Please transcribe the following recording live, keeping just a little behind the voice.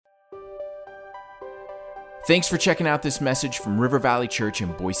Thanks for checking out this message from River Valley Church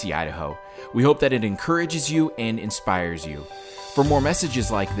in Boise, Idaho. We hope that it encourages you and inspires you. For more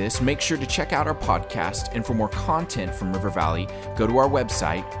messages like this, make sure to check out our podcast, and for more content from River Valley, go to our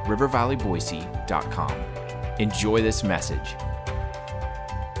website, rivervalleyboise.com. Enjoy this message.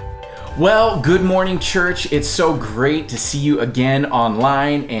 Well, good morning, church. It's so great to see you again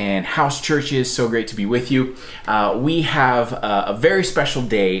online, and house churches, so great to be with you. We have a very special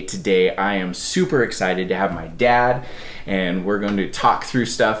day today. I am super excited to have my dad, and we're going to talk through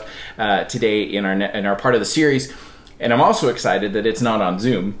stuff today in our part of the series. And I'm also excited that it's not on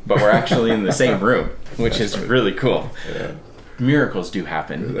Zoom, but we're actually in the same room, which is really cool. Yeah. Miracles do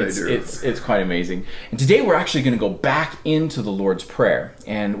happen. It's quite amazing. And today we're actually going to go back into the Lord's Prayer.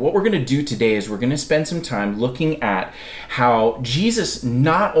 And what we're going to do today is we're going to spend some time looking at how Jesus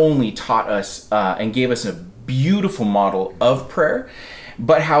not only taught us and gave us a beautiful model of prayer,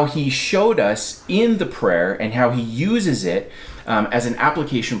 but how he showed us in the prayer and how he uses it as an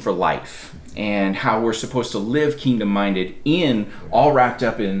application for life, and how we're supposed to live kingdom-minded all wrapped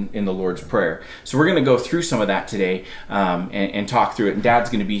up in the Lord's Prayer. So we're going to go through some of that today and talk through it. And Dad's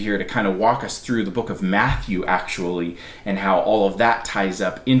going to be here to kind of walk us through the book of Matthew, actually, and how all of that ties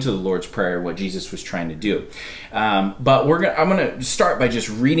up into the Lord's Prayer, what Jesus was trying to do. But I'm going to start by just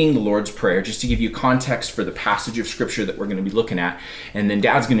reading the Lord's Prayer, just to give you context for the passage of Scripture that we're going to be looking at. And then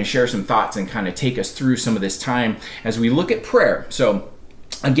Dad's going to share some thoughts and kind of take us through some of this time as we look at prayer. So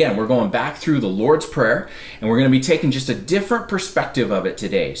again, we're going back through the Lord's Prayer, and we're going to be taking just a different perspective of it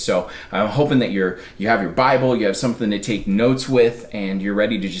today. So I'm hoping that you have your Bible, you have something to take notes with, and you're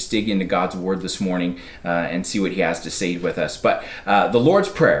ready to just dig into God's Word this morning and see what He has to say with us. But the Lord's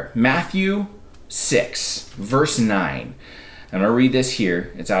Prayer, Matthew 6, verse 9. I'm going to read this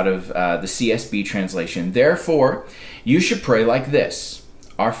here. It's out of the CSB translation. Therefore, you should pray like this: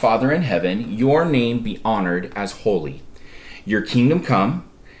 Our Father in heaven, your name be honored as holy. Your kingdom come,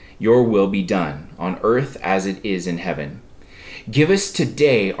 your will be done, on earth as it is in heaven. Give us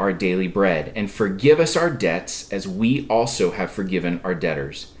today our daily bread, and forgive us our debts as we also have forgiven our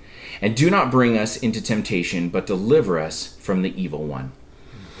debtors. And do not bring us into temptation, but deliver us from the evil one.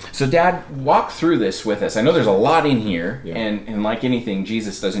 So Dad, walk through this with us. I know there's a lot in here, and like anything,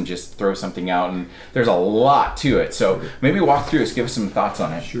 Jesus doesn't just throw something out, and there's a lot to it. So maybe walk through this, give us some thoughts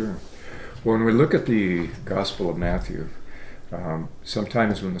on it. Sure. Well, when we look at the Gospel of Matthew,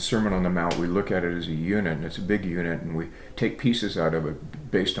 sometimes when the Sermon on the Mount, we look at it as a unit, and it's a big unit, and we take pieces out of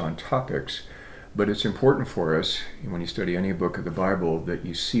it based on topics. But it's important for us, when you study any book of the Bible, that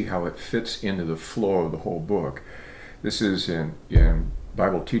you see how it fits into the flow of the whole book. This is in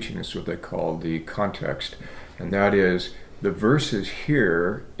Bible teaching, is what they call the context, and that is the verses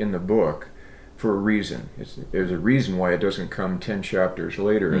here in the book for a reason. There's a reason why it doesn't come 10 chapters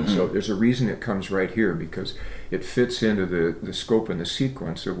later, and so there's a reason it comes right here, because it fits into the scope and the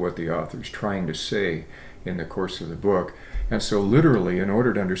sequence of what the author's trying to say in the course of the book. And so literally, in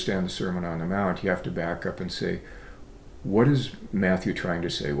order to understand the Sermon on the Mount, you have to back up and say, what is Matthew trying to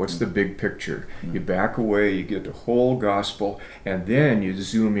say? What's the big picture? You back away, you get the whole gospel, and then you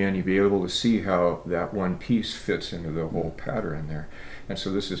zoom in, you'll be able to see how that one piece fits into the whole pattern there. And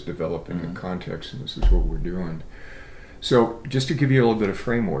so this is developing in context, and this is what we're doing. So just to give you a little bit of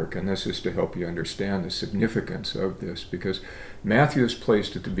framework, and this is to help you understand the significance of this, because Matthew is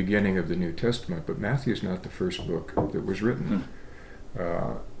placed at the beginning of the New Testament, but Matthew is not the first book that was written.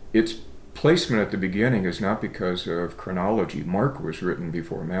 Its placement at the beginning is not because of chronology. Mark was written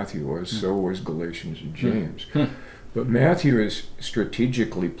before Matthew was, so was Galatians and James. But Matthew is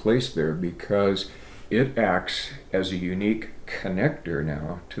strategically placed there because it acts as a unique connector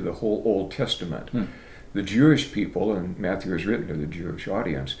now to the whole Old Testament. The Jewish people, and Matthew is written to the Jewish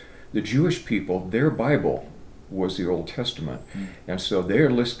audience, the Jewish people, their Bible was the Old Testament. And so they're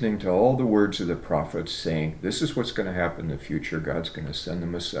listening to all the words of the prophets saying, this is what's going to happen in the future. God's going to send the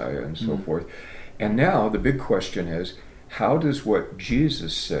Messiah and so forth. And now the big question is, how does what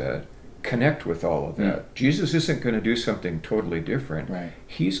Jesus said connect with all of that? Jesus isn't going to do something totally different. Right.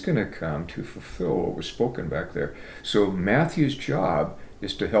 He's going to come to fulfill what was spoken back there. So Matthew's job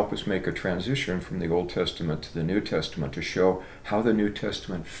is to help us make a transition from the Old Testament to the New Testament, to show how the New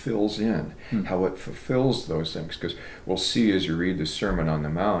Testament fills in, how it fulfills those things. Because we'll see as you read the Sermon on the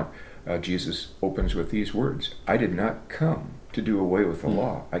Mount, Jesus opens with these words: I did not come to do away with the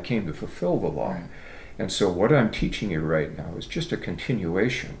law. I came to fulfill the law. Right. And so what I'm teaching you right now is just a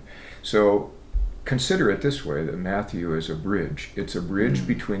continuation. So consider it this way, that Matthew is a bridge. It's a bridge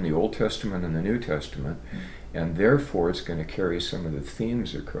between the Old Testament and the New Testament. And therefore it's going to carry some of the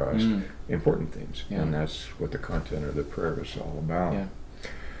themes across, important themes. And that's what the content of the prayer is all about.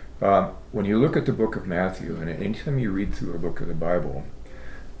 When you look at the book of Matthew, and anytime you read through a book of the Bible,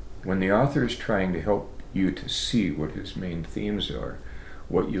 when the author is trying to help you to see what his main themes are,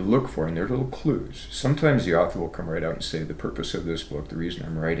 what you look for, and they're little clues. Sometimes the author will come right out and say, the purpose of this book, the reason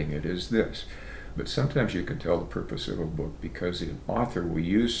I'm writing it is this. But sometimes you can tell the purpose of a book because the author will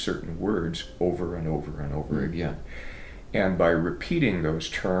use certain words over and over and over again. And by repeating those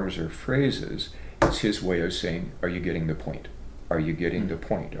terms or phrases, it's his way of saying, are you getting the point? Are you getting the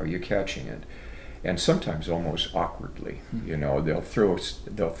point? Are you catching it? And sometimes almost awkwardly, you know, they'll throw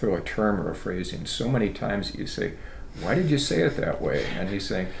a term or a phrase in so many times that you say, why did you say it that way? And he's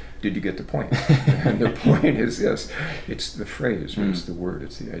saying, did you get the point? And the point is this, it's the phrase, or it's the word,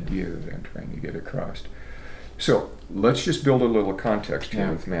 it's the idea that I'm trying to get across. So let's just build a little context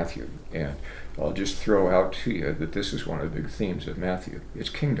here with Matthew. And I'll just throw out to you that this is one of the big themes of Matthew. It's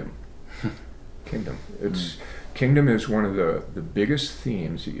kingdom. Kingdom. Kingdom is one of the biggest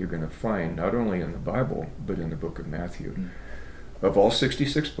themes that you're going to find, not only in the Bible, but in the book of Matthew. Of all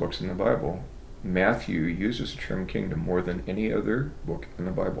 66 books in the Bible, Matthew uses the term kingdom more than any other book in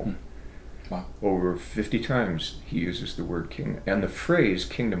the Bible. Wow. Over 50 times he uses the word king. And the phrase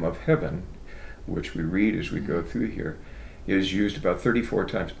kingdom of heaven, which we read as we go through here, is used about 34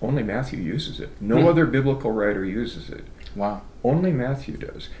 times. Only Matthew uses it. No other biblical writer uses it. Wow. Only Matthew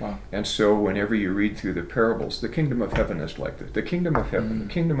does. Wow. And so whenever you read through the parables, the kingdom of heaven is like this. The kingdom of heaven,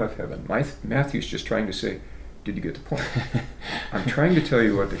 the kingdom of heaven. Matthew's just trying to say, did you get the point? I'm trying to tell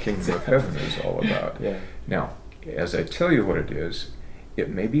you what the kingdom of heaven is all about. Now, as I tell you what it is, it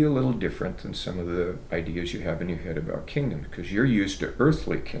may be a little different than some of the ideas you have in your head about kingdoms, because you're used to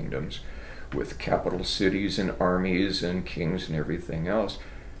earthly kingdoms with capital cities and armies and kings and everything else.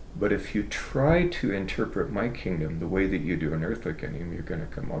 But if you try to interpret my kingdom the way that you do an earthly kingdom, you're going to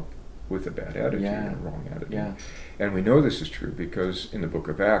come up with a bad attitude and a wrong attitude. And we know this is true because in the book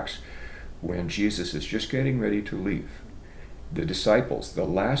of Acts, when Jesus is just getting ready to leave, the disciples, the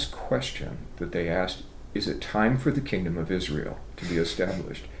last question that they asked, is it time for the kingdom of Israel to be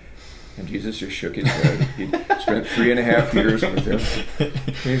established? And Jesus just shook his head. He spent 3.5 years with them.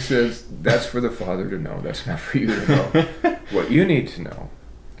 He says, that's for the Father to know. That's not for you to know. What you need to know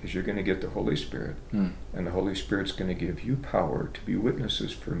is you're going to get the Holy Spirit, and the Holy Spirit's going to give you power to be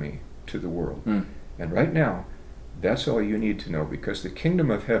witnesses for me to the world. And right now, that's all you need to know, because the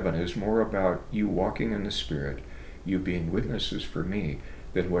kingdom of heaven is more about you walking in the Spirit, you being witnesses for me,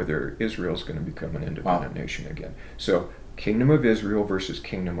 than whether Israel's going to become an independent nation again. So, kingdom of Israel versus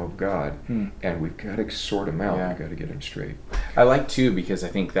kingdom of God, and we've got to sort them out. We've got to get them straight. I like too, because I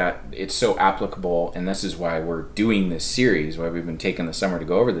think that it's so applicable, and this is why we're doing this series, why we've been taking the summer to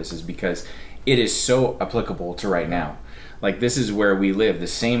go over this, is because it is so applicable to right now. Like, this is where we live. The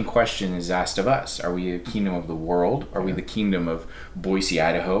same question is asked of us. Are we a kingdom of the world? Are we the kingdom of Boise,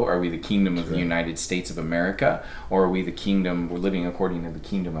 Idaho? Are we the kingdom of the United States of America? Or are we the kingdom, we're living according to the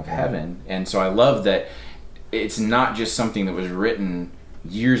kingdom of heaven? And so I love that it's not just something that was written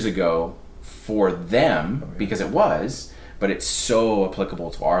years ago for them, because it was, but it's so applicable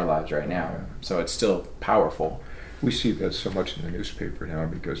to our lives right now. So it's still powerful. We see that so much in the newspaper now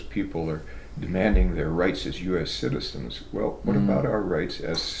because people are demanding their rights as U.S. citizens. Well, what about our rights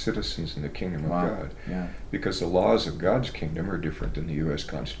as citizens in the kingdom of God? Because the laws of God's kingdom are different than the U.S.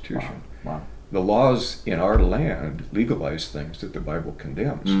 Constitution. The laws in our land legalize things that the Bible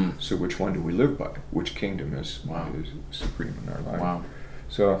condemns. So which one do we live by? Which kingdom is supreme in our life?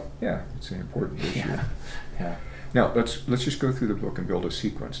 So, yeah, it's an important issue. Now, let's just go through the book and build a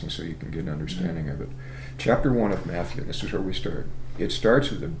sequence, and so you can get an understanding of it. Chapter 1 of Matthew, this is where we start. It starts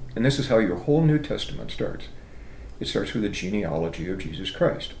with and this is how your whole New Testament starts. It starts with a genealogy of Jesus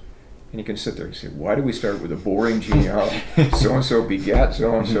Christ. And you can sit there and say, why do we start with a boring genealogy? So-and-so begat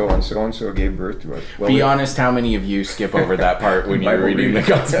so-and-so, and so-and-so gave birth to us. Well, be honest, how many of you skip over that part when you're reading the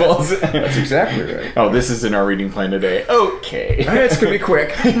Gospels? That's exactly right. Oh, this isn't our reading plan today. Okay. It's going to be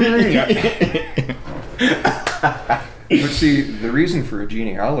quick. But see, the reason for a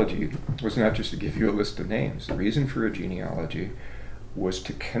genealogy was not just to give you a list of names. The reason for a genealogy was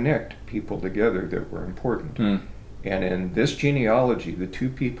to connect people together that were important. And in this genealogy, the two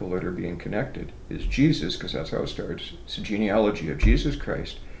people that are being connected is Jesus, because that's how it starts. It's a genealogy of Jesus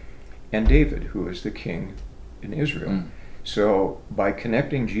Christ and David, who is the king in Israel. So by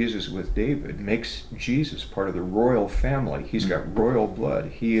connecting Jesus with David makes Jesus part of the royal family. He's got royal blood.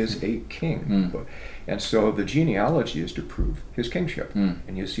 He is a king. And so the genealogy is to prove his kingship.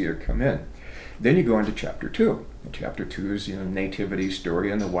 And you see it come in. Then you go into chapter 2. And chapter 2 is the nativity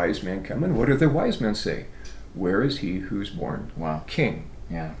story and the wise men come in. What do the wise men say? Where is he who's born king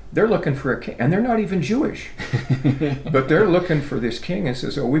Yeah. They're looking for a king, and they're not even Jewish. But they're looking for this king and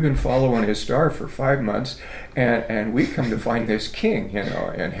says, oh, we've been following his star for 5 months, and we come to find this king, you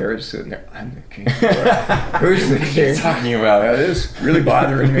know. And Herod's sitting there, I'm the king. Who's the king? What are you talking about? This is really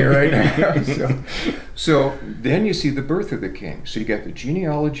bothering me right now. So then you see the birth of the king. So you got the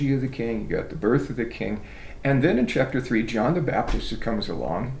genealogy of the king, you got the birth of the king, and then in chapter 3, John the Baptist comes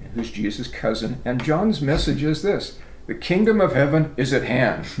along, who's Jesus' cousin, and John's message is this: the kingdom of heaven is at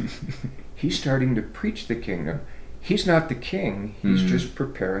hand. He's starting to preach the kingdom. He's not the king, he's just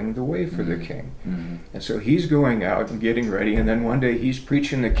preparing the way for the king. And so he's going out and getting ready, and then one day he's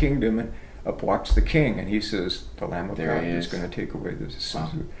preaching the kingdom, and up walks the king, and he says, the Lamb of God is going to take away the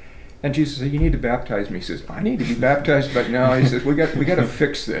sins. Wow. And Jesus said, you need to baptize me. He says, I need to be baptized, but no. He says, we got to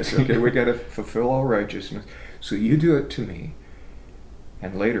fix this, okay? We got to fulfill all righteousness. So you do it to me,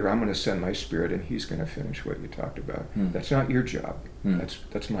 and later I'm going to send my Spirit, and he's going to finish what you talked about. That's not your job.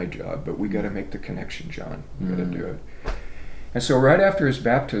 That's my job. But we got to make the connection, John. We got to do it. And so right after his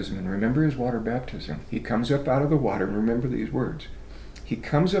baptism, and remember his water baptism, he comes up out of the water, and remember these words. He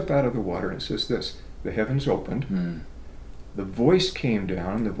comes up out of the water and says this: the heavens opened, the voice came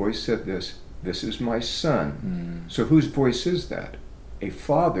down, and the voice said this: this is my son. So whose voice is that? A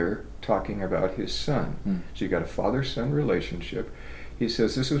father talking about his son. So you got a father-son relationship. He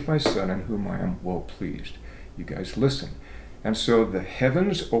says, this is my son in whom I am well pleased. You guys listen. And so the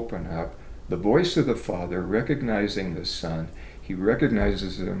heavens open up, the voice of the Father recognizing the Son. He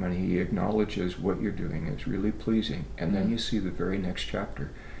recognizes him and he acknowledges what you're doing is really pleasing. And then you see the very next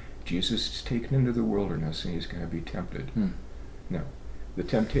chapter. Jesus is taken into the wilderness and he's going to be tempted. Now, the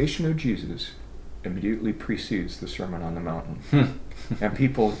temptation of Jesus immediately precedes the Sermon on the Mountain. And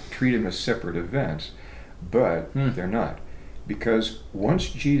people treat him as separate events, but they're not. Because once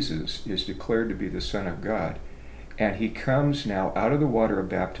Jesus is declared to be the Son of God, and he comes now out of the water of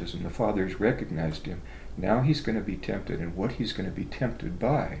baptism, the Father's recognized him, now he's going to be tempted, and what he's going to be tempted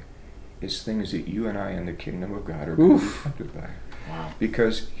by is things that you and I in the kingdom of God are going to be tempted by. Wow.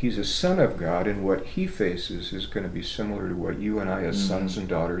 Because he's a son of God, and what he faces is going to be similar to what you and I as sons and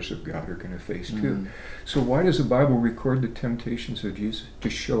daughters of God are going to face too. So why does the Bible record the temptations of Jesus? To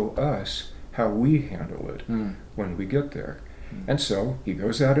show us how we handle it when we get there. And so he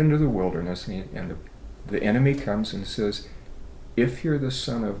goes out into the wilderness, and the enemy comes and says, if you're the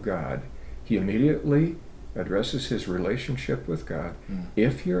Son of God, he immediately addresses his relationship with God.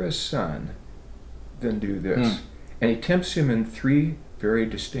 If you're a son, then do this. And he tempts him in 3 very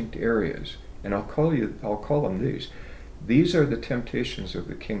distinct areas. And I'll call them these. These are the temptations of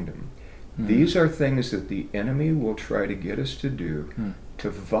the kingdom. These are things that the enemy will try to get us to do to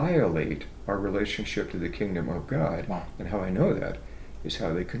violate our relationship to the kingdom of God. Wow. And how I know that is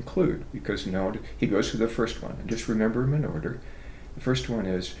how they conclude. Because now he goes to the first one. And just remember them in order. The first one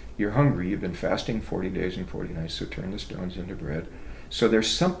is, you're hungry, you've been fasting 40 days and 40 nights, so turn the stones into bread. So there's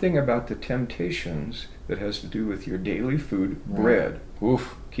something about the temptations that has to do with your daily food, bread.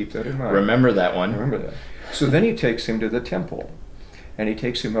 Oof. Keep that in mind. Remember that one. Remember that. So then he takes him to the temple. And he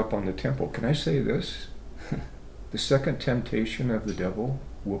takes him up on the temple. Can I say this? The second temptation of the devil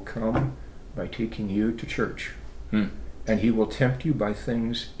will come by taking you to church. And he will tempt you by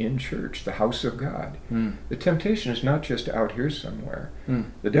things in church, the house of God. The temptation is not just out here somewhere.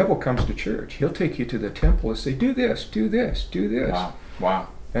 The devil comes to church. He'll take you to the temple and say, do this, do this, do this. Wow.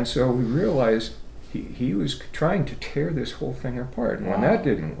 And so we realized he was trying to tear this whole thing apart. And when that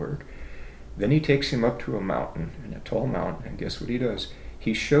didn't work, then he takes him up to a mountain, a tall mountain, and guess what he does?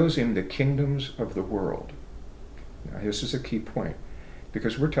 He shows him the kingdoms of the world. Now this is a key point,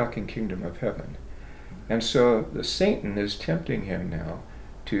 because we're talking kingdom of heaven. And so the Satan is tempting him now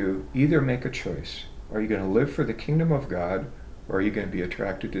to either make a choice. Are you going to live for the kingdom of God, or are you going to be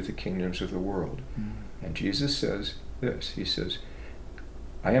attracted to the kingdoms of the world? And Jesus says this. He says,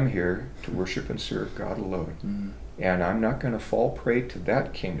 I am here to worship and serve God alone. And I'm not going to fall prey to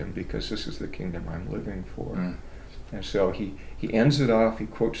that kingdom, because this is the kingdom I'm living for. And so he ends it off. He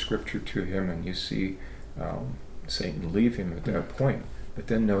quotes scripture to him, and you see Satan leave him at that point. But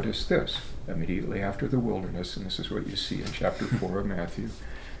then notice this. Immediately after the wilderness, and this is what you see in chapter 4 of Matthew,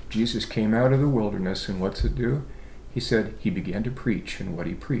 Jesus came out of the wilderness, and what's it do? He said he began to preach, and what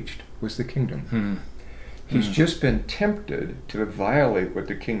he preached was the kingdom. He's just been tempted to violate what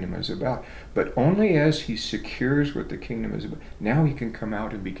the kingdom is about, but only as he secures what the kingdom is about, now he can come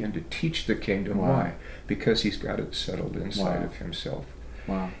out and begin to teach the kingdom. Why? Because he's got it settled inside of himself.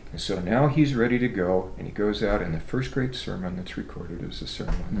 And so now he's ready to go, and he goes out, and the first great sermon that's recorded is the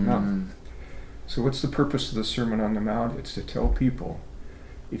Sermon on the Mount. So what's the purpose of the Sermon on the Mount? It's to tell people,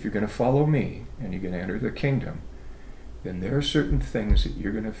 if you're going to follow me, and you're going to enter the kingdom, then there are certain things that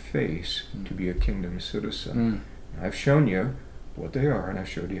you're going to face to be a kingdom citizen. I've shown you what they are, and I've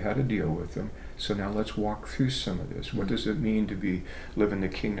showed you how to deal with them. So now let's walk through some of this. What does it mean to live in the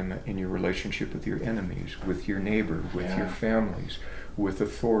kingdom in your relationship with your enemies, with your neighbor, with your families, with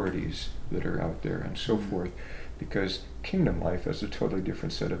authorities that are out there, and so forth? Because kingdom life has a totally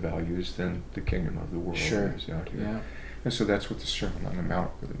different set of values than the kingdom of the world is out here. Yeah. And so that's what the Sermon on the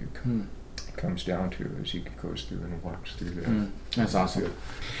Mount really comes down to as he goes through and walks through that. That's awesome. Good.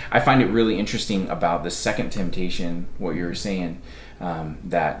 I find it really interesting about the second temptation, what you were saying,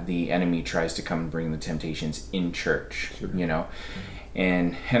 that the enemy tries to come and bring the temptations in church, you know?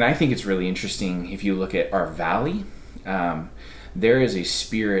 And I think it's really interesting if you look at our valley. There is a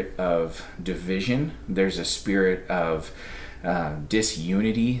spirit of division. There's a spirit of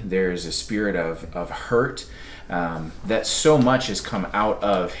disunity. There's a spirit of hurt. That so much has come out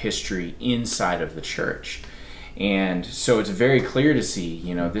of history inside of the church. And so it's very clear to see,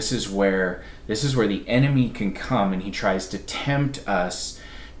 you know, this is where the enemy can come, and he tries to tempt us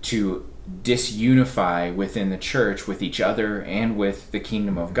to disunify within the church with each other and with the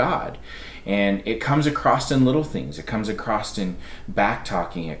kingdom of God. And it comes across in little things. It comes across in back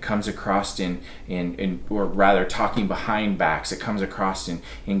talking. It comes across in or rather talking behind backs. It comes across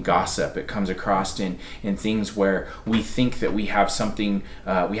in gossip. It comes across in things where we think that we have something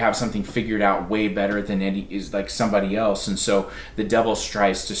figured out way better than is like somebody else. And so the devil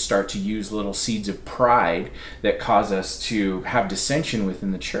tries to start to use little seeds of pride that cause us to have dissension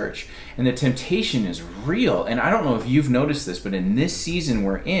within the church. And the temptation is real. And I don't know if you've noticed this, but in this season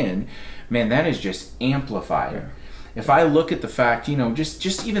we're in, man, that is just amplified. Yeah. If I look at the fact, you know,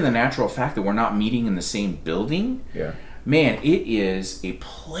 just even the natural fact that we're not meeting in the same building, man, it is a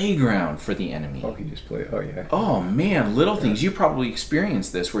playground for the enemy. Oh, he just play. Oh, yeah. Oh, man, little things. You probably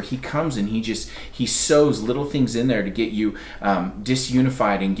experienced this, where he comes and he sows little things in there to get you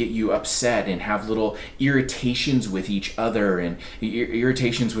disunified and get you upset and have little irritations with each other and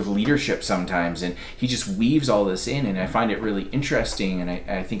irritations with leadership sometimes. And he just weaves all this in, and I find it really interesting, and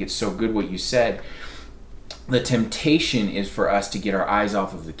I think it's so good what you said. The temptation is for us to get our eyes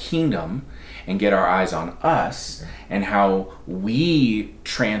off of the kingdom and get our eyes on us and how we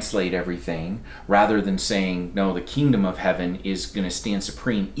translate everything, rather than saying, no, the kingdom of heaven is going to stand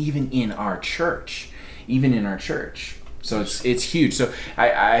supreme even in our church. So it's huge. So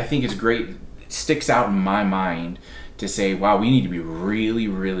I think it's great. It sticks out in my mind to say, wow, we need to be really,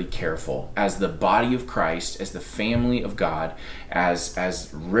 really careful as the body of Christ, as the family of God,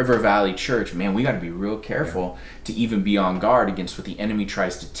 as River Valley Church. Man, we got to be real careful to even be on guard against what the enemy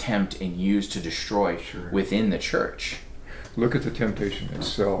tries to tempt and use to destroy within the church. Look at the temptation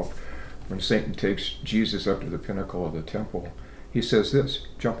itself. When Satan takes Jesus up to the pinnacle of the temple, he says this,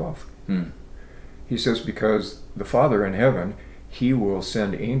 jump off. He says, because the Father in heaven, he will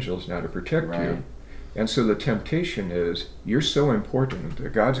send angels now to protect you. And so the temptation is, you're so important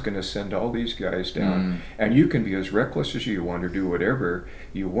that God's going to send all these guys down, and you can be as reckless as you want or do whatever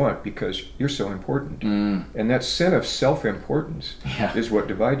you want because you're so important. And that sin of self-importance is what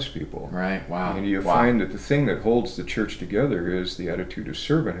divides people. Right, wow. And you find that the thing that holds the church together is the attitude of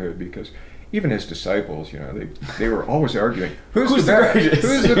servanthood, because even his disciples, you know, they were always arguing, who's the best?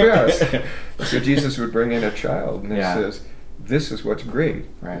 Who's the best? So Jesus would bring in a child, and he says, this is what's great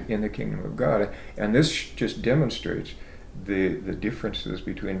in the kingdom of God. And this just demonstrates the differences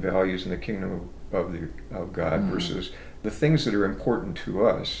between values in the kingdom of God versus the things that are important to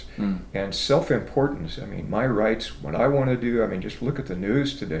us. And self-importance, I mean, my rights, what I want to do, I mean, just look at the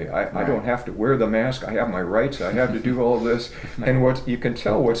news today. I don't have to wear the mask. I have my rights. I have to do all this. And what you can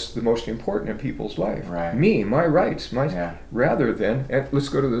tell what's the most important in people's life. Me, my rights, rather than, and let's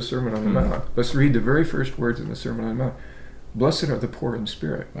go to the Sermon on the Mount. Let's read the very first words in the Sermon on the Mount. Blessed are the poor in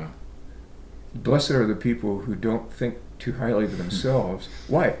spirit. Blessed are the people who don't think too highly of themselves.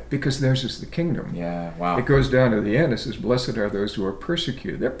 Why? Because theirs is the kingdom. It goes down to the end. It says, blessed are those who are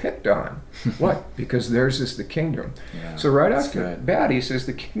persecuted. They're picked on. Why? Because theirs is the kingdom. So right after that, he says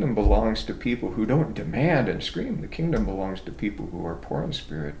the kingdom belongs to people who don't demand and scream. The kingdom belongs to people who are poor in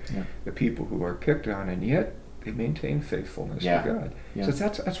spirit, the people who are picked on, and yet they maintain faithfulness to God. So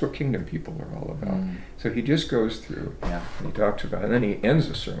that's what kingdom people are all about. So he just goes through and he talks about it. And then he ends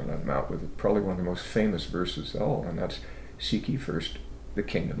the Sermon on the Mount with probably one of the most famous verses of all, and that's, seek ye first the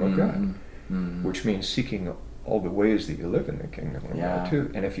kingdom of God, which means seeking all the ways that you live in the kingdom of God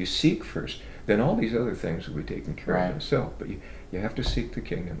too. And if you seek first, then all these other things will be taken care of themselves. But you have to seek the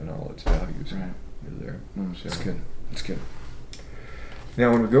kingdom and all its values. There. That's good. That's good.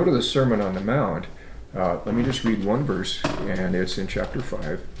 Now when we go to the Sermon on the Mount, Let me just read one verse, and it's in chapter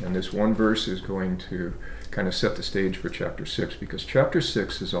 5. And this one verse is going to kind of set the stage for chapter 6, because chapter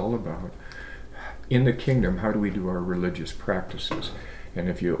 6 is all about, in the kingdom, how do we do our religious practices? And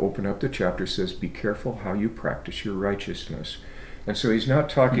if you open up the chapter, it says, be careful how you practice your righteousness. And so he's not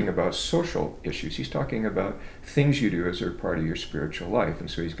talking about social issues. He's talking about things you do as a part of your spiritual life. And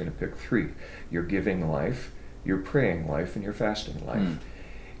so he's going to pick 3. Your giving life, your praying life, and your fasting life.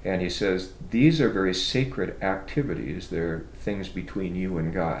 And he says, these are very sacred activities. They're things between you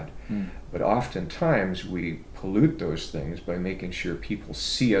and God. But oftentimes we pollute those things by making sure people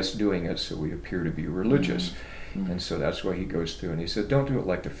see us doing it so we appear to be religious. And so that's why he goes through and he said, don't do it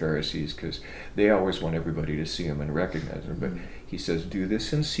like the Pharisees, because they always want everybody to see them and recognize them. But he says, do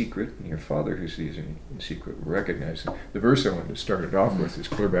this in secret, and your Father who sees in secret will recognize them. The verse I wanted to start it off with is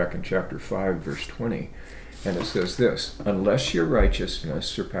clear back in chapter 5, verse 20. And it says this, unless your righteousness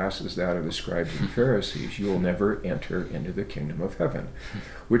surpasses that of the scribes and Pharisees, you will never enter into the kingdom of heaven.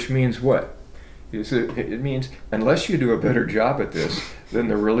 Which means what? It means unless you do a better job at this than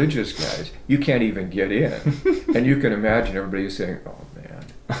the religious guys, you can't even get in. And you can imagine everybody saying, oh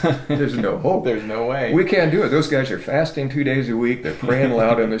man, there's no hope. There's no way. We can't do it. Those guys are fasting 2 days a week. They're praying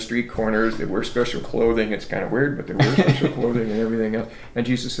loud on the street corners. They wear special clothing. It's kind of weird, but they wear special clothing and everything else. And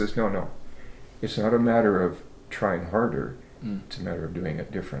Jesus says, no. It's not a matter of trying harder. It's a matter of doing it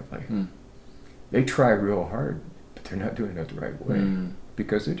differently. They try real hard, but they're not doing it the right way.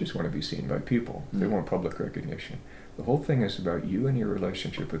 Because they just want to be seen by people. They want public recognition. The whole thing is about you and your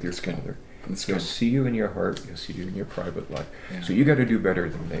relationship with your Father. He'll see you in your heart. He'll see you in your private life. Yeah. So you got to do better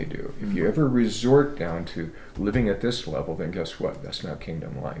than they do. If you ever resort down to living at this level, then guess what? That's not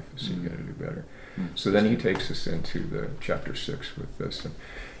kingdom life. So you got to do better. So then he takes us into the chapter 6 with this. And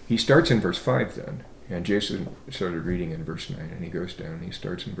he starts in verse 5 then. And Jason started reading in verse 9, and he goes down and he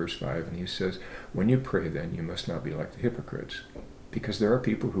starts in verse 5, and he says, when you pray then, you must not be like the hypocrites. Because there are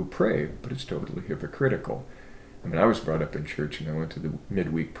people who pray, but it's totally hypocritical. I mean, I was brought up in church, and I went to the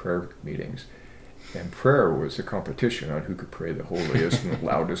midweek prayer meetings, and prayer was a competition on who could pray the holiest and the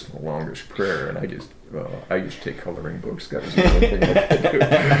loudest and the longest prayer. And I used to take coloring books. That was the only thing I could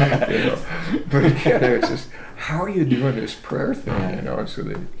do. You know. But again, it's just, how are you doing this prayer thing? You know, and so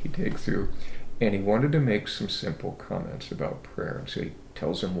he takes through, and he wanted to make some simple comments about prayer, and so he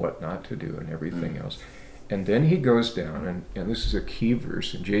tells him what not to do and everything else. And then he goes down, and this is a key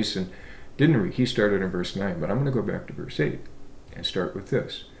verse, and Jason didn't read, he started in verse 9, but I'm going to go back to verse 8 and start with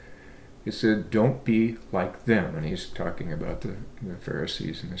this. It said, don't be like them, and he's talking about the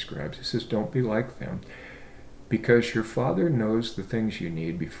Pharisees and the scribes. He says, don't be like them, because your Father knows the things you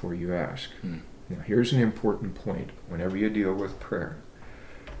need before you ask. Now here's an important point whenever you deal with prayer.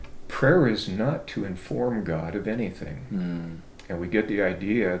 Prayer is not to inform God of anything. And we get the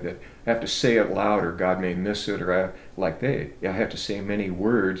idea that I have to say it loud or God may miss it, or I have to say many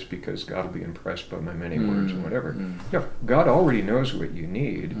words because God will be impressed by my many words or whatever. No, God already knows what you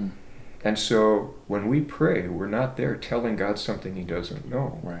need. And so when we pray, we're not there telling God something he doesn't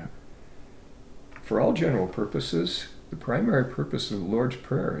know. Right. For all general purposes, the primary purpose of the Lord's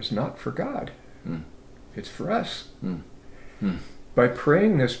Prayer is not for God. It's for us. By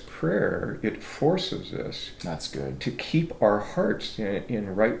praying this prayer, it forces us to keep our hearts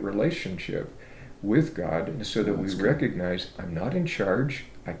in right relationship with God, and so that we recognize I'm not in charge.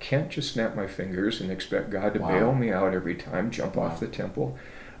 I can't just snap my fingers and expect God to bail me out every time, jump off the temple.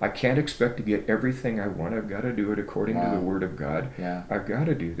 I can't expect to get everything I want. I've got to do it according to the Word of God. I've got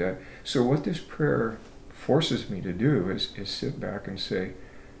to do that. So what this prayer forces me to do is sit back and say,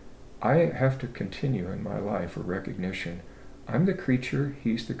 I have to continue in my life a recognition. I'm the creature,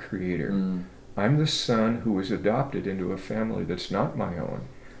 he's the creator. I'm the son who was adopted into a family that's not my own.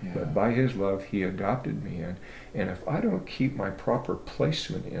 But by his love, he adopted me in. And if I don't keep my proper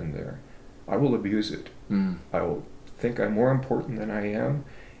placement in there, I will abuse it. I will think I'm more important than I am.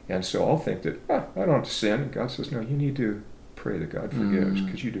 And so I'll think that, I don't have to sin. And God says, no, you need to pray that God forgives,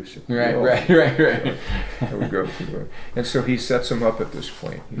 because you do sin. Right. And we go through it. And so he sets him up at this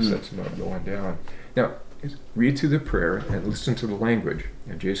point. He sets him up going down. Now, read through the prayer and listen to the language.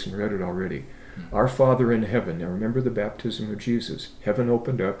 And Jason read it already. Our Father in heaven. Now remember the baptism of Jesus. Heaven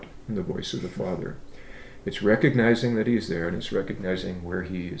opened up in the voice of the Father. It's recognizing that he's there, and it's recognizing where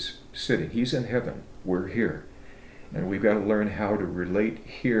he is sitting. He's in heaven. We're here. And we've got to learn how to relate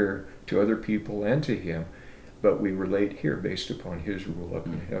here to other people and to him, but we relate here based upon his rule up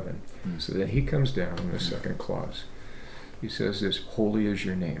in heaven. So then he comes down in the second clause. He says this, holy is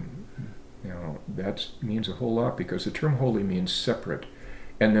your name. Now, that means a whole lot, because the term holy means separate.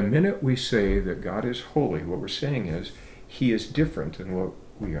 And the minute we say that God is holy, what we're saying is he is different than what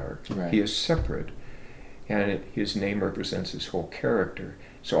we are. He is separate. and his name represents his whole character.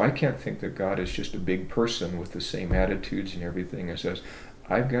 So I can't think that God is just a big person with the same attitudes and everything. It says,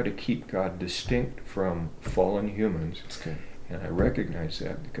 I've got to keep God distinct from fallen humans. That's good. And I recognize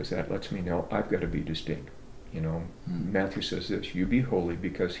that because that lets me know I've got to be distinct. You know, Matthew says this, you be holy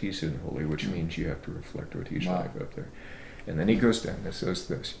because he's in holy, which means you have to reflect what he's like up there. And then he goes down and says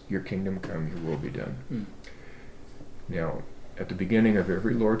this, your kingdom come, your will be done. Now, at the beginning of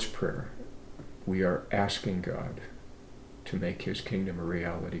every Lord's Prayer, we are asking God to make his kingdom a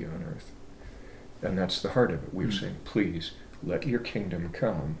reality on earth. And that's the heart of it. We're saying, please, let your kingdom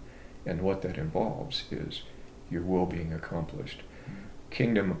come. And what that involves is your will being accomplished.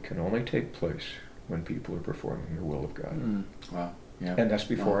 Kingdom can only take place when people are performing the will of God. Wow. Yeah. And that's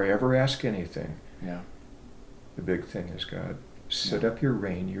before I ever ask anything. Yeah. The big thing is, God, set up your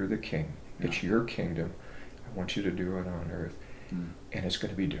reign. You're the king. It's your kingdom. I want you to do it on earth. And it's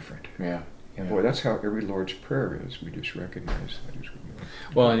going to be different. Yeah. And boy, that's how every Lord's Prayer is. We just recognize that.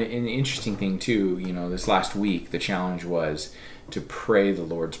 Well, and the interesting thing too, you know, this last week, the challenge was to pray the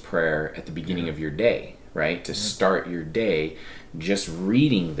Lord's Prayer at the beginning of your day, right? To start your day just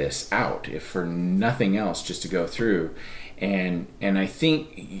reading this out, if for nothing else, just to go through. And I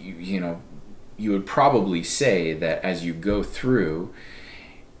think, you know, you would probably say that as you go through,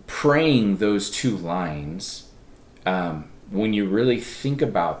 praying those two lines, when you really think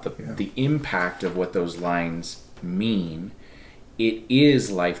about the impact of what those lines mean, it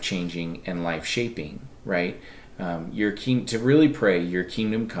is life-changing and life-shaping, right? To really pray, your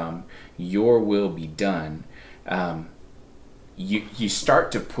kingdom come, your will be done. You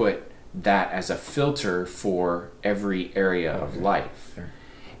start to put that as a filter for every area of life.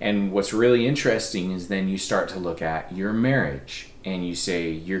 And what's really interesting is then you start to look at your marriage and you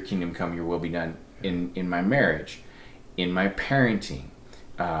say, your kingdom come, your will be done in my marriage, in my parenting,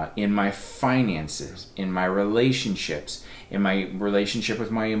 in my finances, in my relationships, in my relationship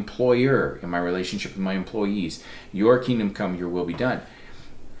with my employer, in my relationship with my employees. Your kingdom come, your will be done.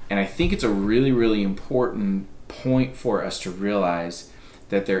 And I think it's a really, really important point for us to realize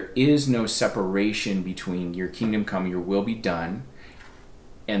that there is no separation between your kingdom come, your will be done,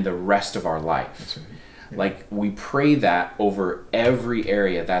 and the rest of our life. That's right. Yeah. Like, we pray that over every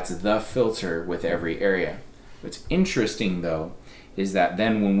area. That's the filter with every area. What's interesting, though, is that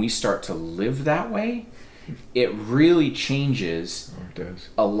then when we start to live that way, it really changes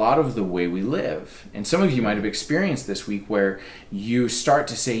a lot of the way we live. And some of you might have experienced this week where you start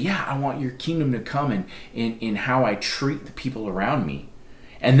to say, yeah, I want your kingdom to come in how I treat the people around me.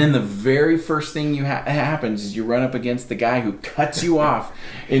 And then the very first thing happens is you run up against the guy who cuts you off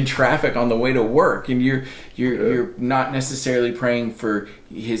in traffic on the way to work, and you're not necessarily praying for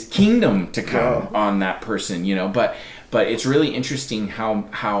his kingdom to come on that person, you know. But it's really interesting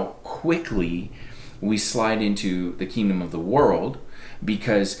how quickly we slide into the kingdom of the world,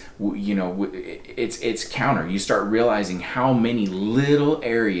 because you know it's counter. You start realizing how many little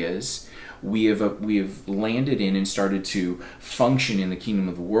areas we have landed in and started to function in the kingdom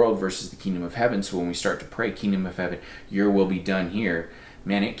of the world versus the kingdom of heaven. So when we start to pray, kingdom of heaven, your will be done here,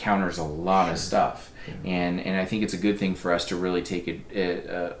 man, it counters a lot of stuff. And I think it's a good thing for us to really take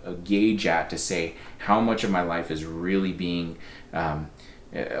a gauge at, to say how much of my life is really being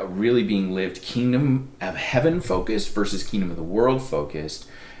lived kingdom of heaven focused versus kingdom of the world focused.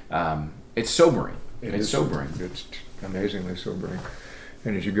 It's sobering. It's sobering. It's amazingly sobering.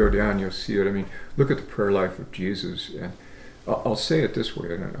 And as you go down, you'll see it. I mean, look at the prayer life of Jesus. And I'll say it this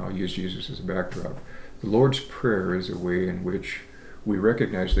way, and I'll use Jesus as a backdrop. The Lord's Prayer is a way in which we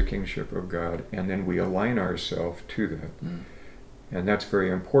recognize the kingship of God, and then we align ourselves to that. And that's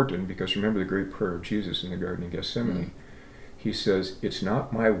very important, because remember the great prayer of Jesus in the Garden of Gethsemane. He says, it's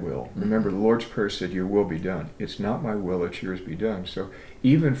not my will. Remember, the Lord's Prayer said, your will be done. It's not my will, it's yours be done. So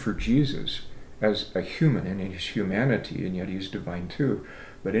even for Jesus, as a human and in his humanity, and yet he's divine too,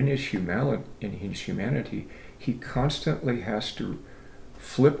 but in his humanity, he constantly has to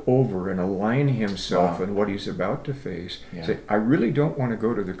flip over and align himself in what he's about to face. Say, I really don't want to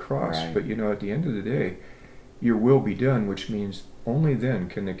go to the cross, but you know, at the end of the day, your will be done, which means only then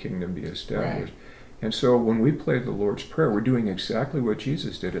can the kingdom be established. And so when we play the Lord's Prayer, we're doing exactly what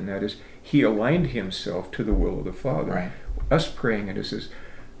Jesus did, and that is, he aligned himself to the will of the Father. Us praying it is,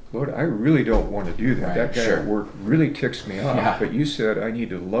 Lord, I really don't want to do that. That guy at work really ticks me off. But you said I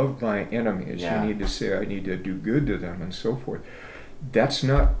need to love my enemies. You need to say I need to do good to them and so forth. That's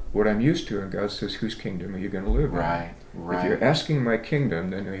not what I'm used to. And God says, whose kingdom are you going to live in? If you're asking my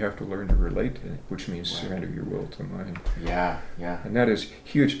kingdom, then we have to learn to relate to it, which means surrender your will to mine. And that is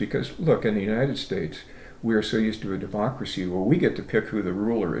huge, because, look, in the United States, we are so used to a democracy. Well, we get to pick who the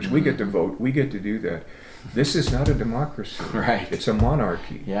ruler is. We get to vote. We get to do that. This is not a democracy. Right. It's a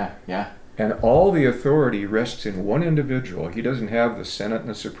monarchy. Yeah, yeah. And all the authority rests in one individual. He doesn't have the Senate and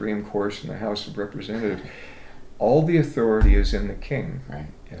the Supreme Court and the House of Representatives. All the authority is in the king. Right.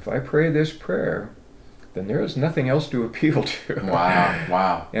 If I pray this prayer, then there is nothing else to appeal to. Wow,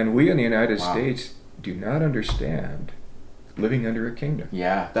 wow. And we in the United States do not understand living under a kingdom.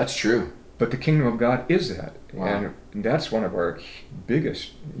 Yeah, that's true. But the kingdom of God is that. Wow. And that's one of our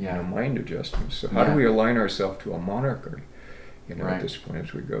biggest mind adjustments. So how do we align ourselves to a monarchy? At this point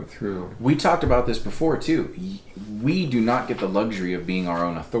as we go through. We talked about this before too. We do not get the luxury of being our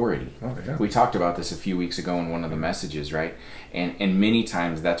own authority. Oh, yeah. We talked about this a few weeks ago in one of the messages, right? And many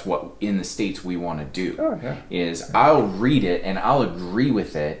times that's what in the States we want to do. Oh, yeah. Is I'll read it and I'll agree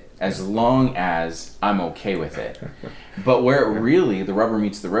with it as long as I'm okay with it. But where it really, the rubber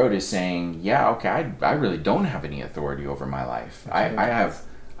meets the road is saying, yeah, okay, I really don't have any authority over my life.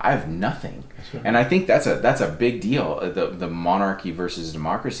 I have nothing. Right. And I think that's a big deal. The monarchy versus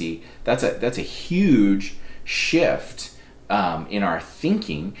democracy, that's a huge shift in our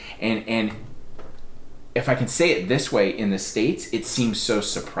thinking. And if I can say it this way, in the States, it seems so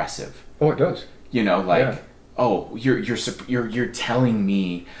suppressive. Oh, it does. Oh, you're telling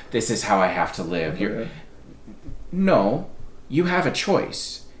me this is how I have to live. No, you have a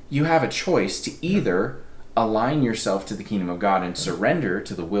choice. You have a choice to either align yourself to the kingdom of God and surrender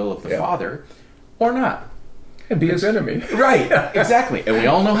to the will of the Father, or not. And be his enemy. Right, exactly. And we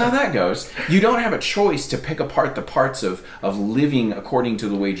all know how that goes. You don't have a choice to pick apart the parts of living according to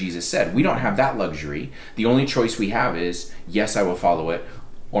the way Jesus said. We don't have that luxury. The only choice we have is, yes, I will follow it,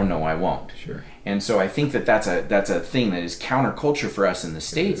 or no, I won't. Sure. And so I think that's a thing that is counterculture for us in the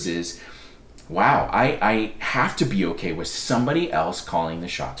States is, wow, I have to be okay with somebody else calling the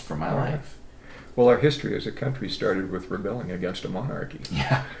shots for my life. Well, our history as a country started with rebelling against a monarchy.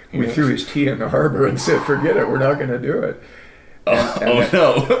 Yeah. We threw his tea in the harbor and said, forget it, we're not going to do it.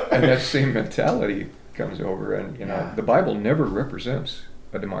 No. And that same mentality comes over. And, the Bible never represents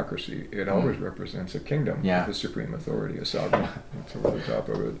a democracy. It always represents a kingdom with a supreme authority, a sovereign. That's over the top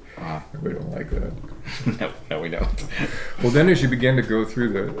of it. We don't like that. No, we don't. Well, then as you begin to go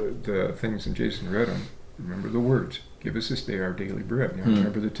through the things that Jason read on, remember the words. Give us this day our daily bread. Now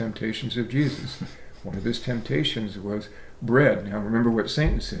remember the temptations of Jesus. One of his temptations was bread. Now remember what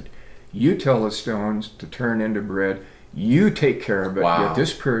Satan said. You tell the stones to turn into bread. You take care of it. Wow. Yet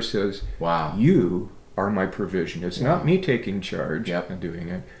this prayer says, you are my provision. It's not me taking charge and doing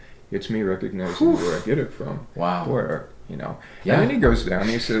it. It's me recognizing where I get it from. Wow. Where, And then he goes down,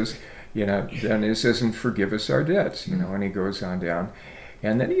 he says, then he says, and forgive us our debts, and he goes on down.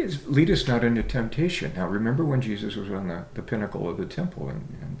 And then he lead us not into temptation. Now remember when Jesus was on the pinnacle of the temple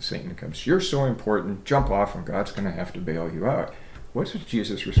and Satan comes, you're so important, jump off and God's going to have to bail you out. What's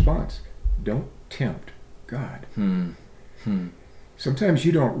Jesus' response? Don't tempt God. Sometimes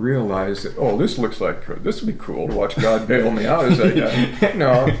you don't realize that, this looks like, this would be cool to watch God bail me out. It's like,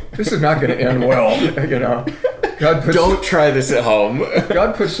 no, this is not going to end well, Don't try this at home.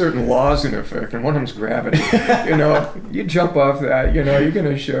 God puts certain laws in effect, and one of them's gravity. You jump off that, you're going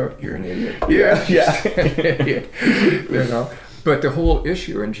to show you're an idiot. Yeah. But the whole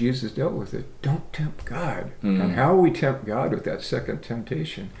issue, and Jesus dealt with it, don't tempt God. And how we tempt God with that second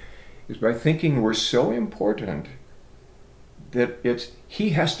temptation is by thinking we're so important that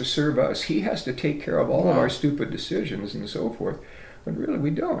he has to serve us. He has to take care of all of our stupid decisions and so forth. But really, we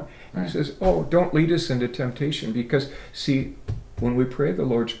don't. Right. He says, don't lead us into temptation. Because, see, when we pray the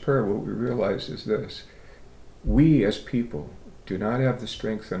Lord's Prayer, what we realize is this. We, as people, do not have the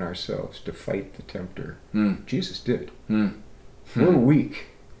strength in ourselves to fight the tempter. Jesus did. We're weak.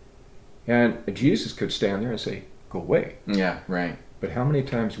 And Jesus could stand there and say, go away. Yeah, right. But how many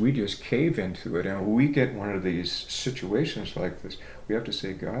times we just cave into it, and we get one of these situations like this, we have to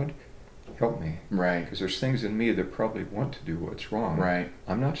say, God, help me. Right. Because there's things in me that probably want to do what's wrong. Right.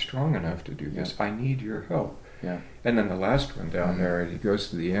 I'm not strong enough to do this. I need your help. Yeah. And then the last one down there, he goes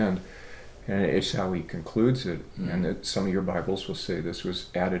to the end, and it's how he concludes it. And some of your Bibles will say this was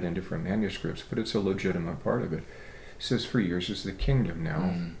added in different manuscripts, but it's a legitimate part of it. It says, for yours is the kingdom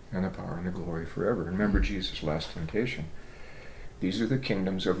now, and the power and the glory forever. Remember Jesus' last temptation. These are the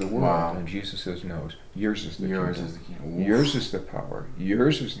kingdoms of the world. Wow. And Jesus says, no, yours is the kingdom. Yours is the power.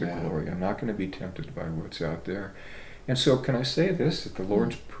 Yours is the glory. I'm not going to be tempted by what's out there. And so can I say this, that the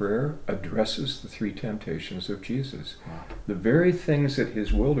Lord's Prayer addresses the three temptations of Jesus. Wow. The very things that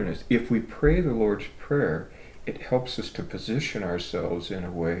his wilderness, if we pray the Lord's Prayer, it helps us to position ourselves in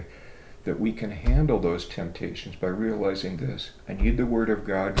a way that we can handle those temptations by realizing this. I need the Word of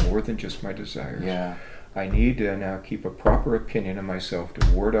God more than just my desires. Yeah. I need to now keep a proper opinion of myself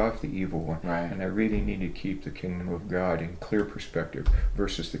to ward off the evil one. Right. And I really need to keep the kingdom of God in clear perspective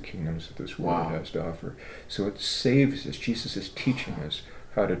versus the kingdoms that this world Wow. has to offer. So it saves us. Jesus is teaching us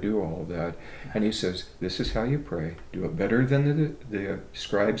how to do all of that. And he says, this is how you pray. Do it better than the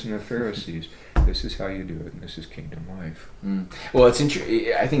scribes and the Pharisees. This is how you do it, and this is kingdom life. Well, I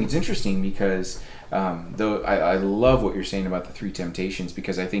think it's interesting because though I love what you're saying about the three temptations,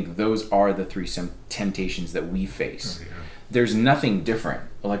 because I think those are the three temptations that we face. Oh, yeah. There's nothing different.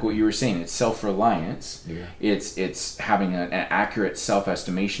 Like what you were saying, it's self-reliance. Yeah. It's having an accurate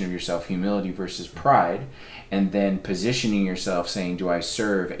self-estimation of yourself, humility versus pride, and then positioning yourself saying, do I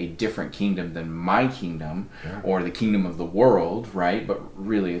serve a different kingdom than my kingdom, Yeah. or the kingdom of the world, right? But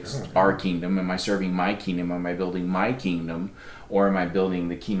really it's Yeah. our kingdom. Am I serving my kingdom? Am I building my kingdom? Or am I building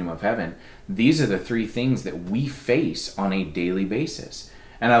the kingdom of heaven? These are the three things that we face on a daily basis.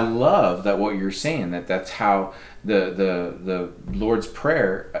 And I love that what you're saying, that's how the Lord's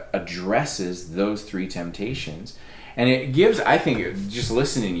Prayer addresses those three temptations. And it gives, I think, just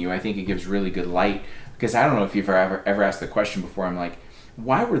listening to you, I think it gives really good light, because I don't know if you've ever asked the question before. I'm like,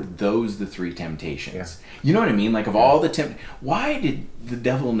 why were those the three temptations? Yeah. You know what I mean? Like, of all the why did the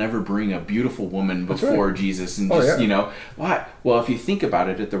devil never bring a beautiful woman before right. Jesus? And Oh, just, yeah. why? Well, if you think about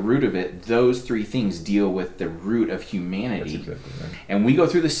it, at the root of it, those three things deal with the root of humanity. That's exactly right. And we go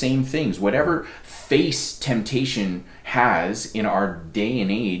through the same things. Whatever face temptation has in our day and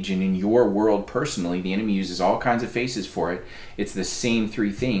age, and in your world personally, the enemy uses all kinds of faces for it. It's the same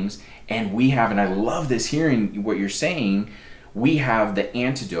three things. And we have, and I love this hearing what you're saying, we have the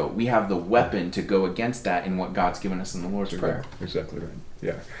antidote. We have the weapon to go against that in what God's given us in the Lord's Prayer. Exactly right.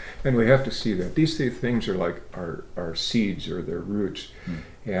 Yeah. And we have to see that. These three things are like our seeds or their roots.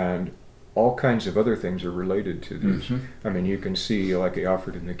 And all kinds of other things are related to these. I mean, you can see, like they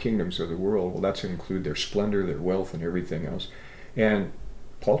offered in the kingdoms of the world, well, that's include their splendor, their wealth, and everything else. And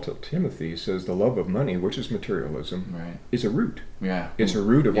Paul to Timothy says the love of money, which is materialism, Right. is a root. Yeah. It's a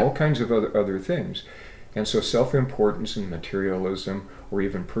root of Yeah. all kinds of other things. And so self-importance and materialism, or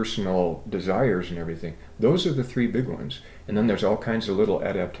even personal desires and everything, those are the three big ones. And then there's all kinds of little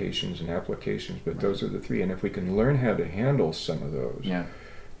adaptations and applications, but those are the three. And if we can learn how to handle some of those, Yeah.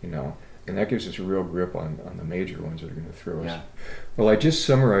 and that gives us a real grip on the major ones that are going to throw us. Yeah. Well, I just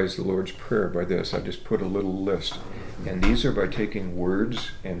summarized the Lord's Prayer by this. I just put a little list. And these are by taking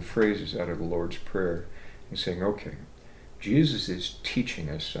words and phrases out of the Lord's Prayer and saying, okay, Jesus is teaching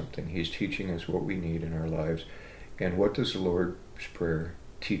us something. He's teaching us what we need in our lives. And what does the Lord's Prayer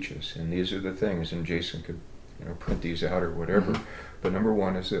teach us? And these are the things, and Jason could print these out or whatever. But number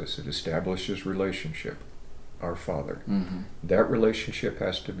one is this: it establishes relationship. Our Father. That relationship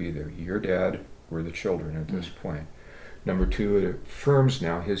has to be there. Your dad, we're the children at this point. Number two, it affirms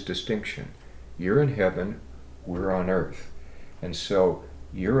now his distinction. You're in heaven, we're on earth. And so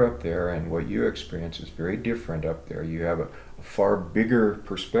you're up there, and what you experience is very different up there. You have a far bigger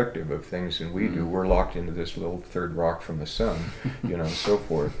perspective of things than we do. We're locked into this little third rock from the sun, and so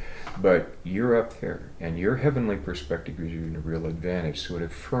forth. But you're up there, and your heavenly perspective gives you a real advantage. So it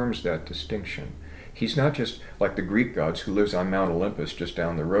affirms that distinction. He's not just like the Greek gods who lives on Mount Olympus just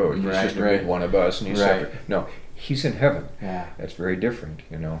down the road. He's just one of us, and he's separate. No, he's in heaven. Yeah. That's very different,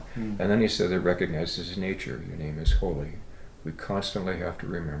 And then he says it recognizes his nature. Your name is holy. We constantly have to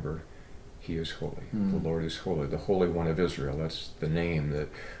remember he is holy. The Lord is holy. The Holy One of Israel, that's the name that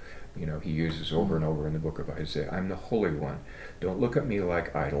he uses over and over in the book of Isaiah. I'm the Holy One. Don't look at me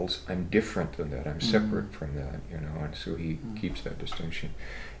like idols. I'm different than that. I'm separate from that, and so he keeps that distinction.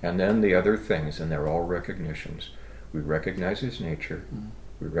 And then the other things, and they're all recognitions. We recognize his nature.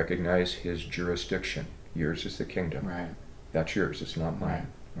 We recognize his jurisdiction. Yours is the kingdom. Right. That's yours. It's not mine.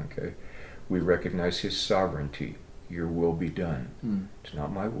 Okay. We recognize his sovereignty. Your will be done. It's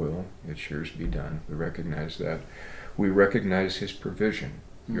not my will. It's yours be done. We recognize that. We recognize his provision.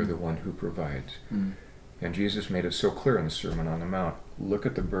 You're the one who provides. And Jesus made it so clear in the Sermon on the Mount. Look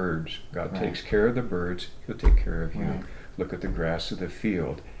at the birds. God takes care of the birds. He'll take care of you. Look at the grass of the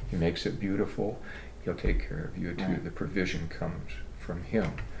field. He makes it beautiful. He'll take care of you too. The provision comes from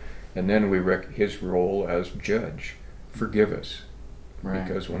him. And then we his role as judge. Forgive us.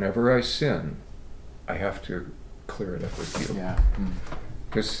 Because whenever I sin, I have to clear it up with you. Yeah.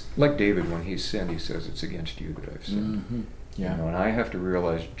 Because like David, when he sinned, he says, it's against you that I've sinned. Yeah. And I have to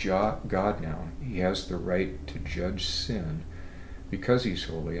realize God now, he has the right to judge sin because he's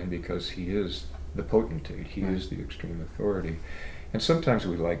holy and because he is the potentate. He is the extreme authority. And sometimes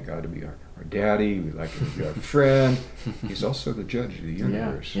we like God to be our daddy. We like him to be our friend. He's also the judge of the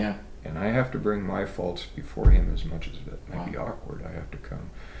universe. Yeah. And I have to bring my faults before him as much as it might be awkward. I have to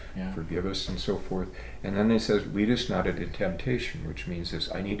come. Yeah. forgive us, and so forth. And then it says, lead us not into temptation, which means this: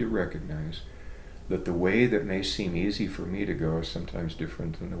 I need to recognize that the way that may seem easy for me to go is sometimes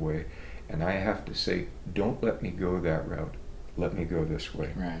different than the way. And I have to say, don't let me go that route. Let me go this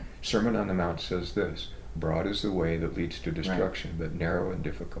way. Right. Sermon on the Mount says this: broad is the way that leads to destruction, but narrow and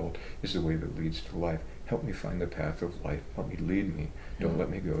difficult is the way that leads to life. Help me find the path of life. Help me, lead me. Don't let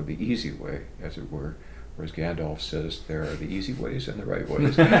me go the easy way, as it were. Whereas Gandalf says there are the easy ways and the right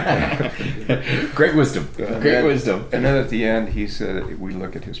ways. Great wisdom. Great wisdom. And then at the end, he said, we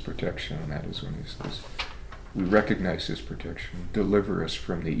look at his protection, and that is when he says, we recognize his protection. Deliver us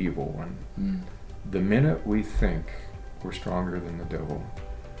from the evil one. The minute we think we're stronger than the devil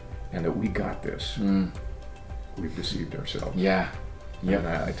and that we got this, we've deceived ourselves. Yeah. And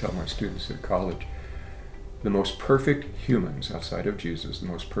I tell my students at college, the most perfect humans outside of Jesus, the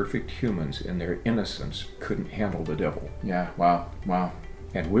most perfect humans in their innocence couldn't handle the devil. Yeah. Wow.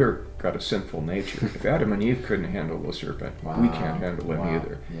 And we're got a sinful nature. If Adam and Eve couldn't handle the serpent, we can't handle him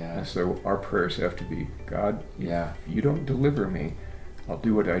either. Yeah. And so our prayers have to be, God, Yeah. if you don't deliver me, I'll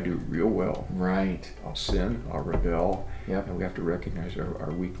do what I do real well. Right. I'll sin, I'll rebel, Yep. and we have to recognize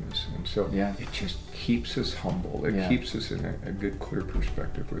our weakness. And so Yeah. it just keeps us humble. It keeps us in a good, clear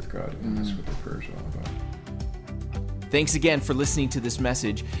perspective with God, and that's what the prayer's all about. Thanks again for listening to this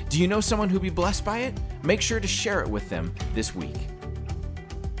message. Do you know someone who'd be blessed by it? Make sure to share it with them this week.